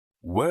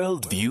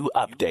Worldview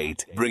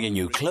Update, bringing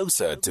you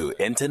closer to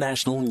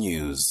international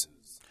news.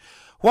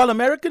 While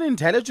American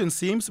intelligence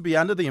seems to be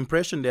under the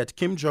impression that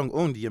Kim Jong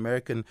Un,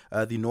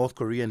 the North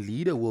Korean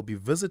leader, will be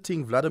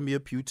visiting Vladimir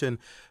Putin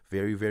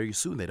very, very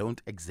soon. They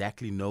don't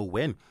exactly know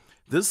when.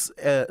 This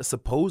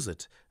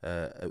supposed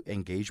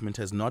engagement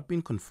has not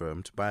been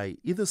confirmed by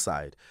either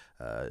side.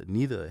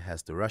 Neither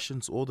has the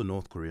Russians or the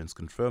North Koreans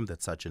confirmed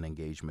that such an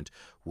engagement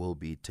will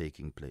be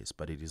taking place.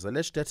 But it is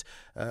alleged that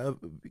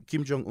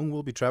Kim Jong Un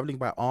will be traveling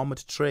by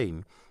armored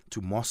train to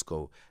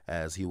Moscow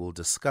as he will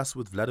discuss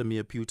with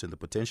Vladimir Putin the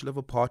potential of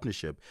a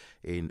partnership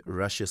in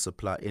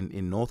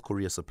North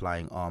Korea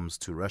supplying arms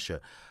to Russia.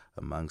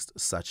 Amongst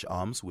such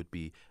arms would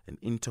be an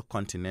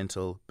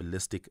intercontinental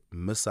ballistic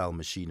missile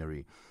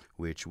machinery,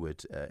 which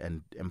would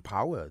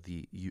empower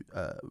the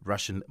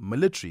Russian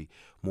military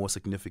more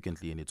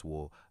significantly in its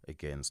war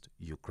against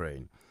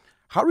Ukraine.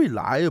 How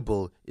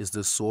reliable is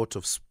this sort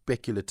of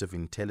speculative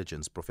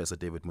intelligence? Professor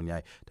David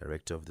Monyae,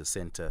 Director of the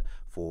Center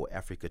for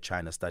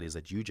Africa-China Studies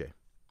at UJ.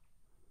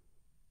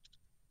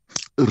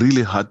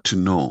 Really hard to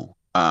know,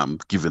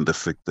 given the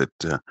fact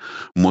that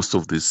most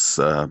of this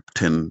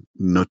tend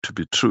not to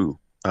be true.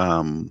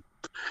 And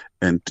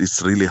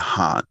it's really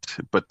hard.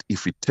 But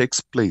if it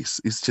takes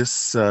place, it's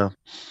just a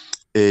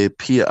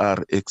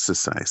PR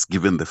exercise,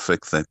 given the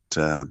fact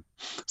that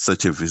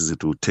such a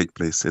visit will take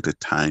place at a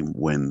time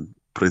when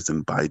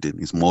President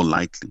Biden is more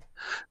likely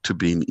to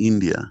be in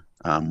India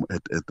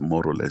at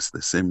more or less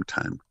the same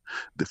time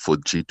for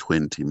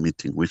G20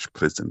 meeting,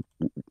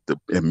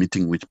 a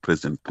meeting which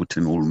President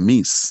Putin will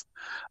miss.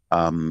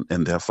 And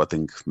therefore, I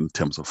think in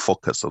terms of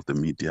focus of the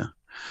media,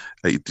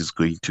 it is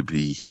going to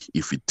be,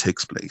 if it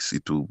takes place,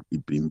 it will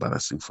be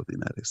embarrassing for the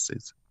United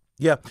States.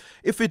 Yeah,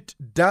 if it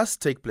does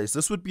take place,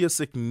 this would be a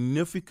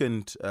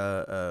significant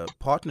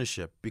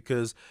partnership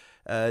because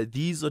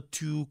these are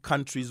two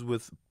countries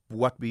with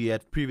what we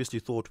had previously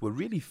thought were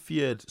really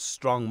feared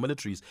strong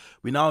militaries.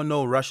 We now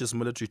know Russia's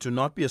military to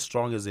not be as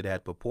strong as it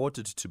had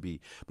purported to be.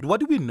 But what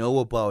do we know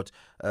about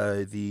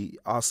the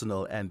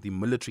arsenal and the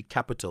military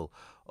capital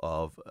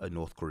of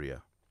North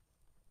Korea?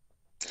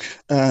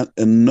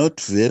 Not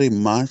very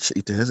much.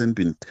 It hasn't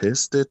been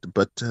tested,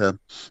 but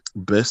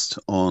based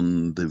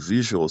on the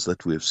visuals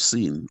that we've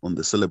seen on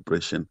the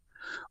celebration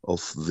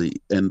of the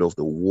end of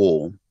the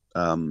war,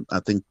 I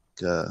think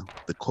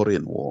the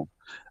Korean War,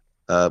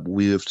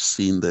 we have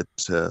seen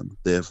that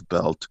they have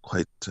built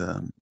quite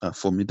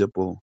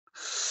formidable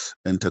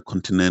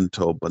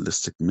intercontinental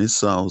ballistic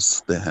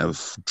missiles. They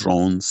have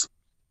drones,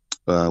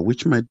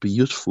 which might be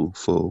useful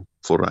for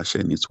Russia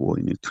in its war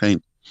in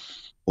Ukraine,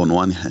 on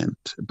one hand.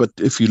 But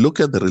if you look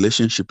at the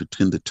relationship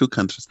between the two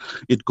countries,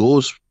 it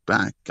goes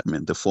back,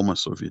 the former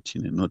Soviet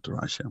Union, not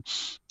Russia,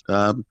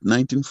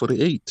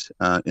 1948,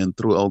 and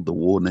throughout the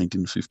war,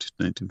 1950 to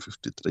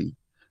 1953.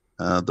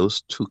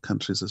 Those two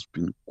countries has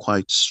been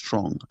quite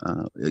strong,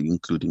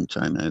 including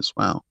China as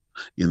well,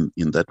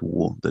 in that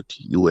war. That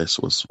U.S.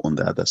 was on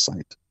the other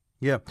side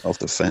of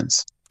the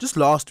fence. Just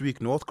last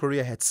week, North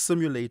Korea had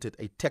simulated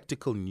a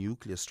tactical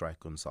nuclear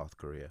strike on South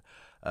Korea.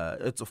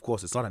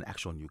 It's not an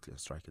actual nuclear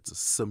strike. It's a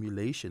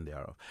simulation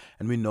thereof.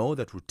 And we know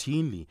that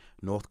routinely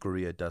North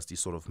Korea does these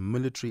sort of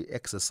military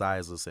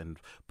exercises and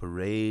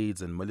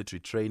parades and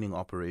military training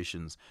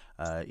operations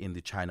in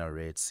the China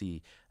Red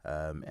Sea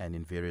and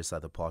in various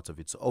other parts of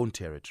its own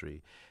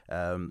territory.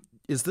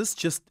 Is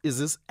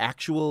this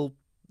actual,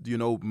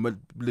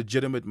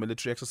 legitimate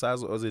military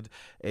exercise, or is it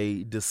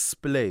a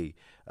display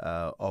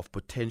of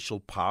potential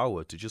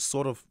power to just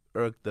sort of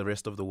irk the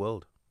rest of the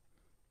world?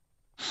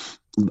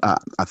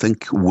 I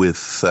think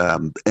with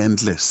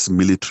endless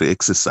military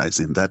exercise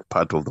in that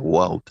part of the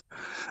world,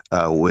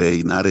 where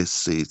United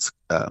States,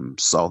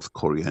 South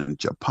Korea, and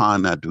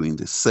Japan are doing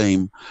the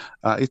same,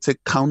 it's a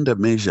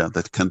countermeasure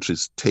that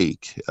countries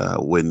take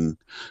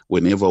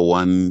whenever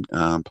one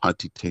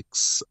party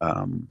takes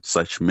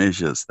such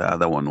measures, the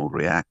other one will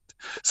react.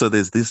 So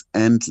there's this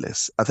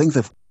endless. I think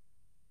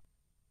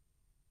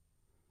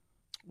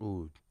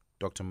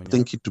Dr. Monyae. I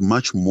think it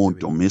much more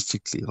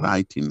domestically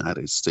right in the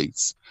United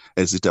States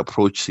as it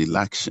approached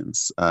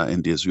elections.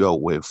 And as you are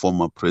aware,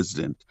 former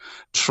President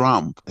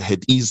Trump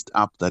had eased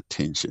up that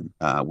tension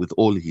with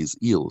all his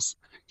ills.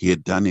 He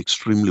had done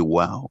extremely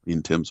well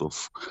in terms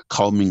of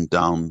calming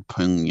down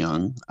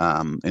Pyongyang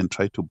and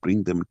try to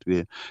bring them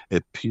to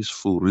a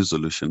peaceful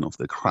resolution of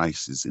the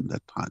crisis in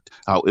that part.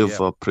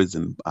 However,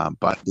 President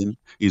Biden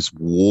is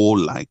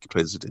warlike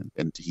president,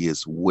 and he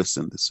has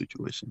worsened the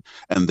situation.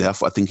 And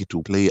therefore, I think it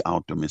will play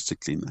out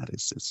domestically in the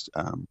United States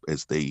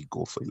as they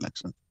go for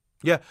elections.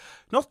 Yeah,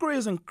 North Korea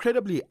is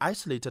incredibly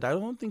isolated. I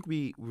don't think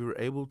we were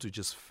able to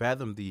just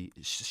fathom the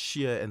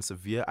sheer and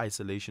severe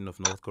isolation of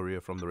North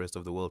Korea from the rest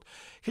of the world.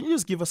 Can you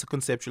just give us a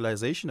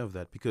conceptualization of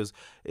that? Because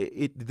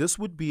this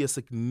would be a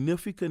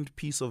significant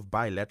piece of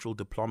bilateral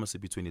diplomacy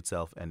between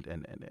itself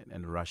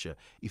and Russia,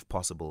 if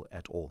possible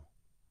at all.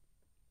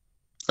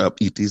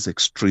 It is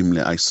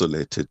extremely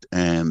isolated,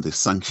 and the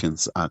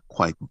sanctions are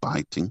quite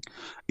biting.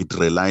 It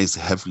relies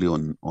heavily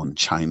on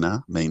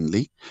China,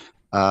 mainly.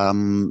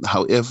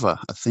 However,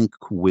 I think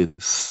with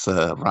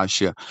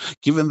Russia,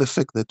 given the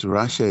fact that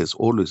Russia is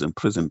always, and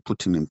President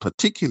Putin in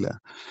particular,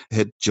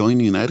 had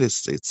joined the United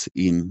States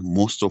in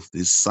most of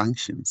these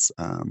sanctions,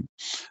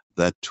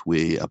 that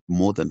were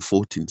more than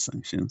 14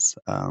 sanctions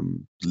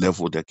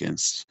leveled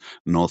against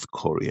North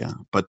Korea.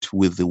 But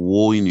with the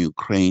war in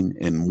Ukraine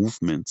and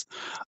movements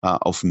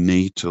of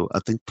NATO, I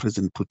think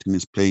President Putin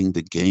is playing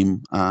the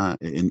game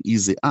an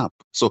easy up.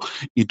 So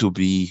it will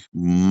be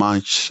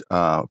much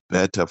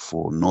better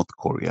for North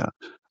Korea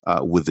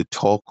with the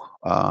talk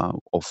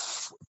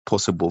of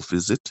possible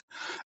visit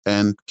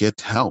and get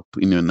help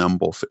in a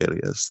number of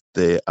areas.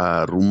 There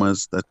are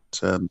rumors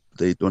that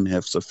they don't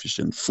have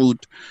sufficient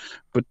food,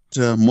 but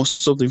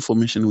most of the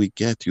information we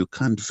get, you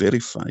can't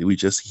verify. We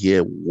just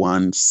hear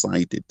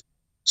one-sided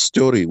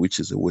story, which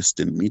is a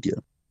Western media.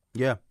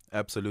 Yeah,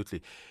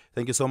 absolutely.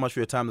 Thank you so much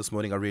for your time this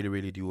morning. I really,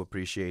 really do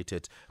appreciate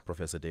it.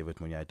 Professor David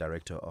Monyae,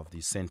 Director of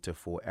the Center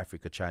for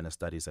Africa-China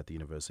Studies at the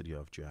University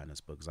of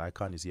Johannesburg.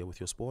 Zycon is here with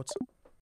your sports.